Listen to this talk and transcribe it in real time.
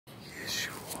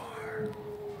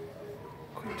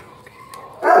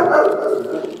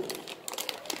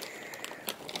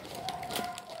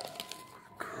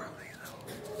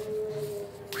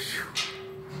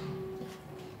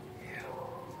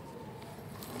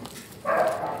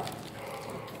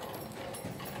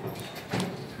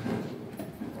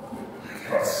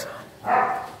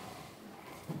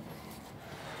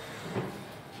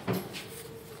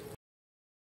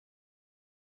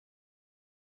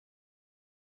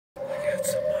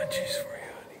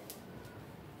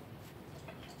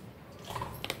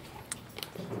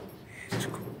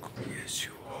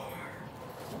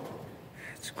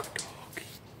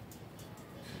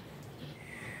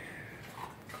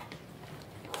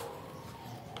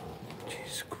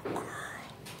She's a good girl.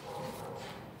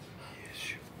 Yes,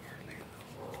 you are, Leelo.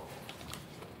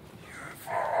 You're a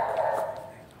very good girl,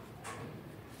 Leelo.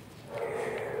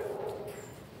 Yeah.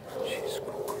 She's a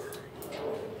good girl.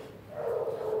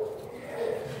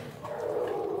 Yeah.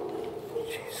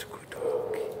 She's a good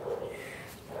doggy. Yeah.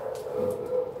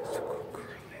 It's a good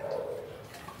girl, Leelo. Yeah.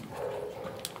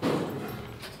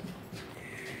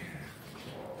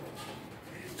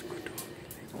 It's a good doggy,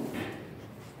 Leelo.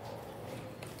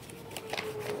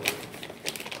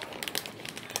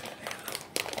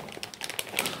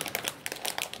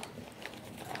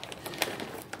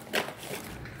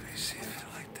 See if you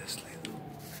like this, Leelo.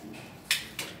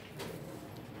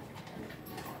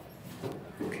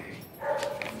 Okay.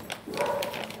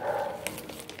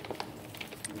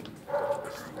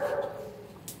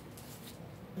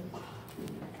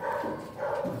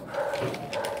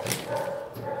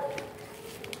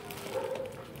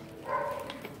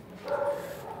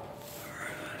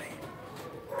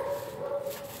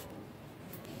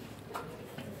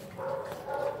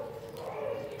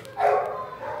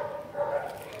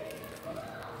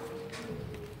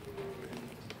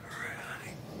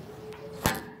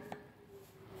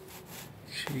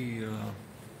 She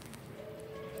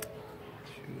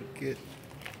would get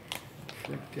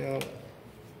freaked out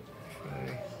if I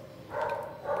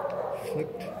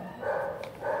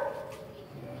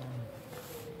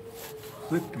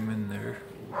flicked them in there.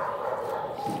 So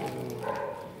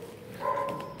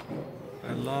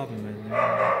I love them in there,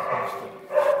 and that seems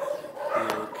to be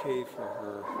okay for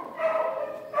her.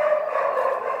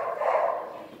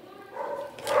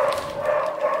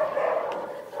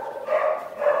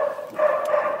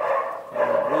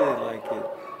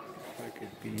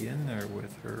 Be in there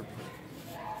with her.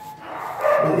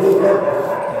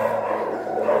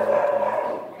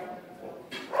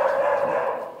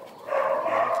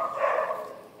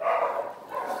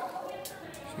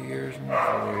 She hears my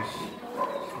voice,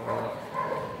 so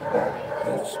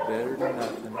that's better than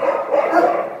nothing.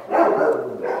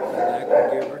 And I can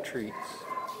give her treats.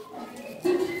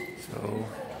 So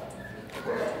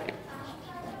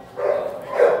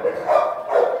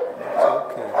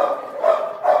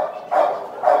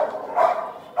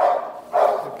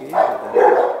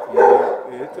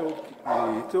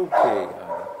it's okay,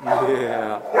 honey.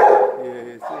 Yeah,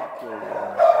 it's okay,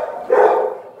 honey.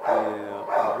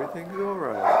 Yeah, everything's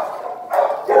alright.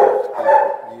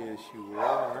 Yes, you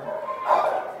are.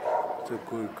 It's a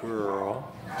good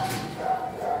girl.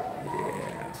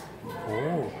 Yeah.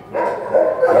 Oh.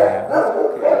 Yeah, that's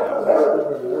okay.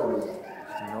 That was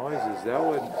noises. That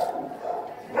wasn't me.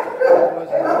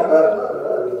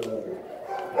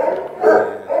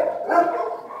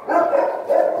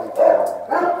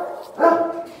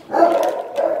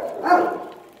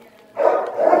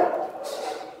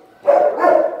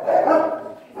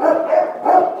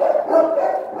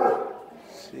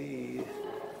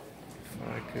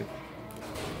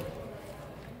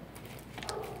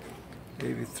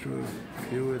 Maybe threw a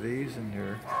few of these in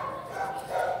here.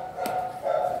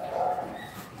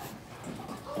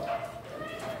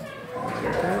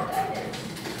 Like that.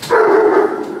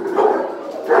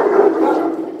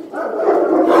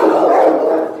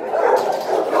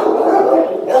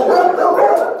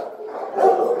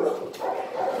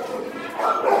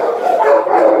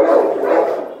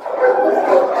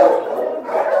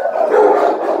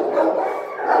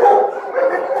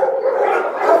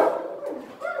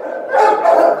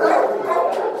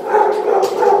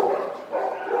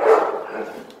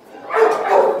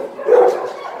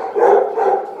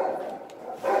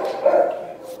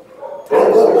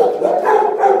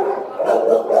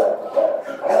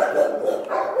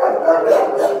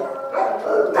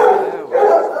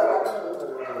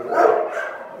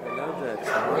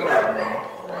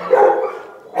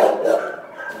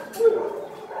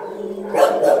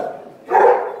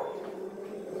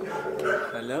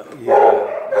 I love your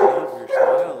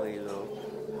smile, Leelo.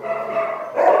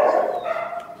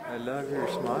 I love your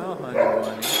smile, honey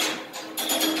bunny.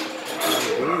 I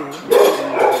do.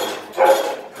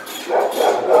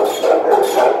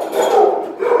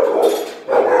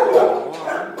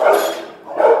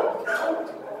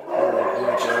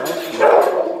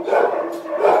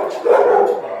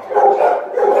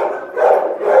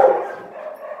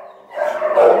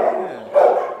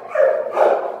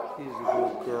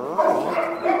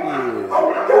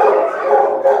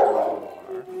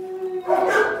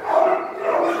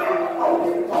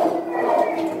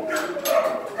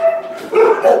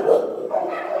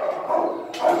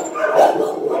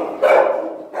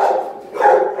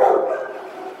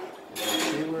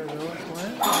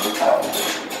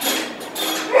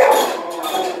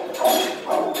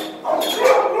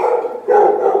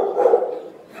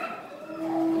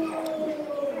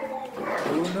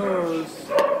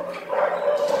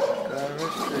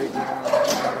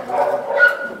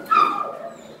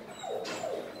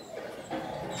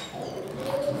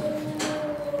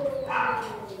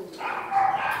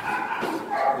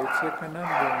 What's your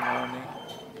conundrum, honey?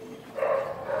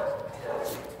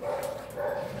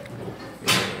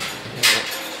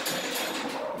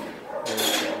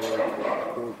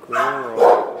 Good girl.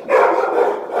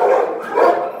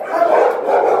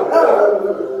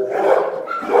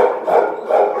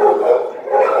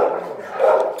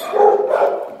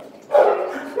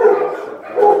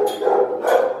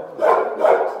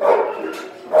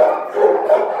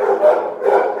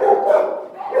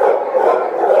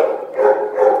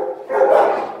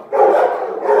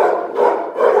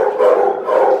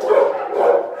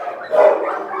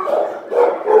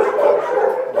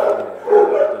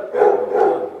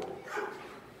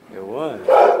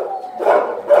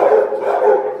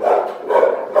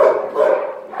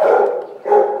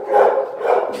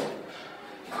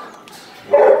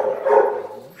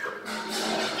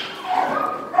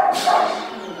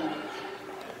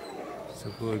 It's a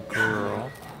good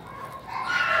girl.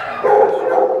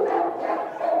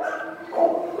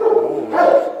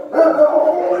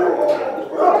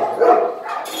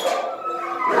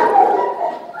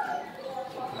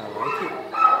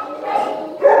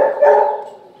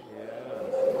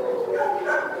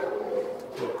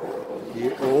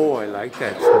 Oh, I like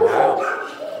that smile.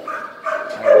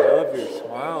 I love your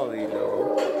smile, Leelo.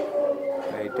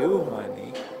 I do,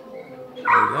 honey. I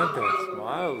love that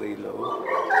smile, Leelo.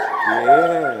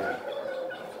 Yeah.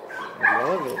 I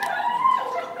love it.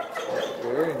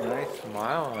 Very nice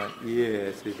smile.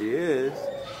 Yes, it is.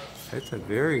 That's a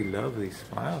very lovely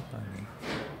smile, honey.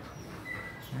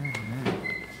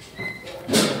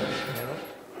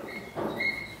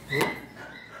 Yep.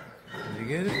 Did you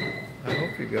get it? I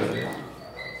hope you got it.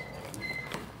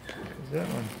 That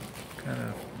one kind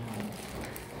of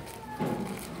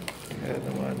has a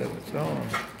mind of its own.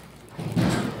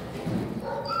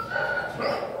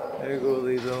 There you go,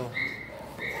 Leelo.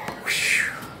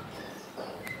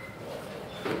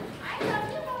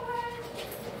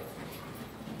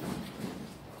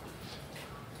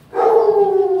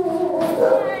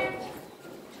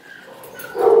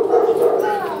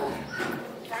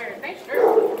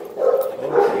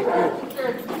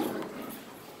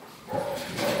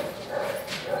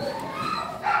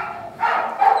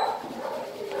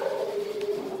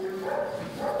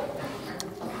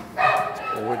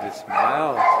 Oh, the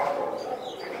smiles.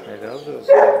 I love those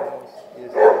smiles.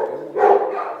 Yes, I do.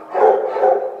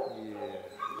 Yeah.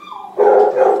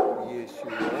 Yes,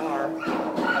 you are.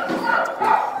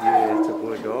 Yeah, it's a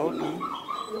good doggy.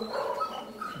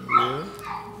 Yeah.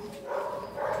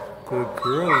 Good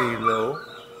girl, Leelo.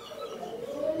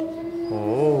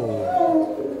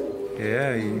 Oh. Yeah,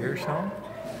 you hear some?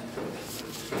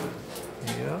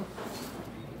 Yeah.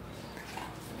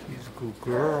 She's a good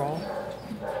girl.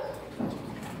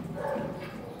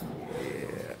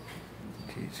 Yeah,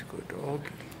 she's a good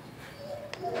doggy.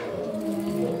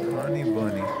 Honey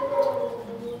bunny.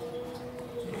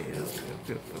 Yeah,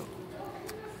 beautiful.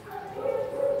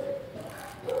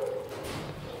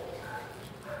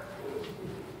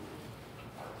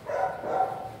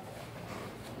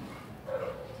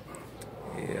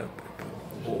 Yeah,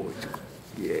 oh, it's good.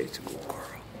 Yeah, it's a good girl.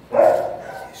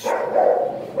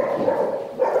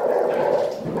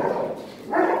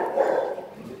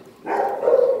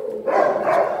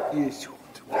 Yes, you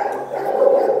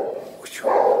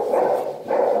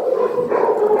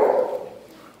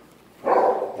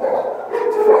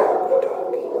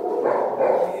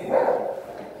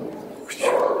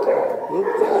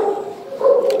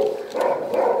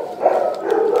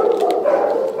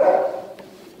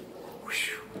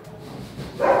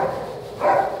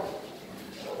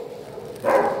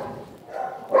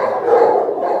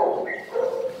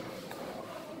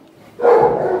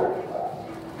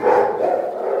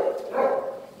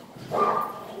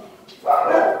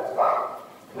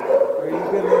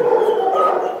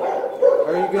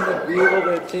Are you gonna be able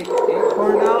to take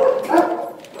Acorn out?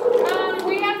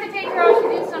 We have to take her out to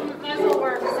do some muzzle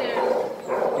work soon.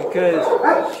 Because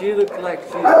she looks like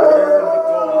she's raring to go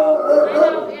out. I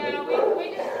know, yeah.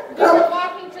 We've been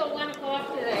walking till 1 o'clock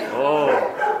today. Oh.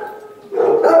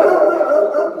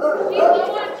 She's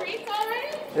low on treats already?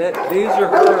 These are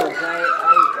hers.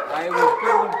 I was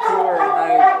giving them to her and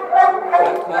I got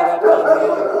caught up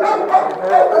on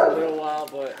her for a little while,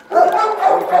 but I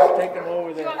was just taking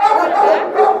over there.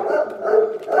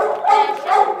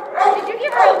 Did you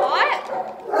give her a lot?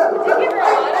 Did you give her a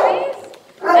lot of these?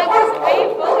 That was way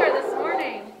fuller this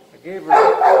morning. I gave her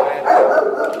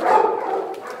 5.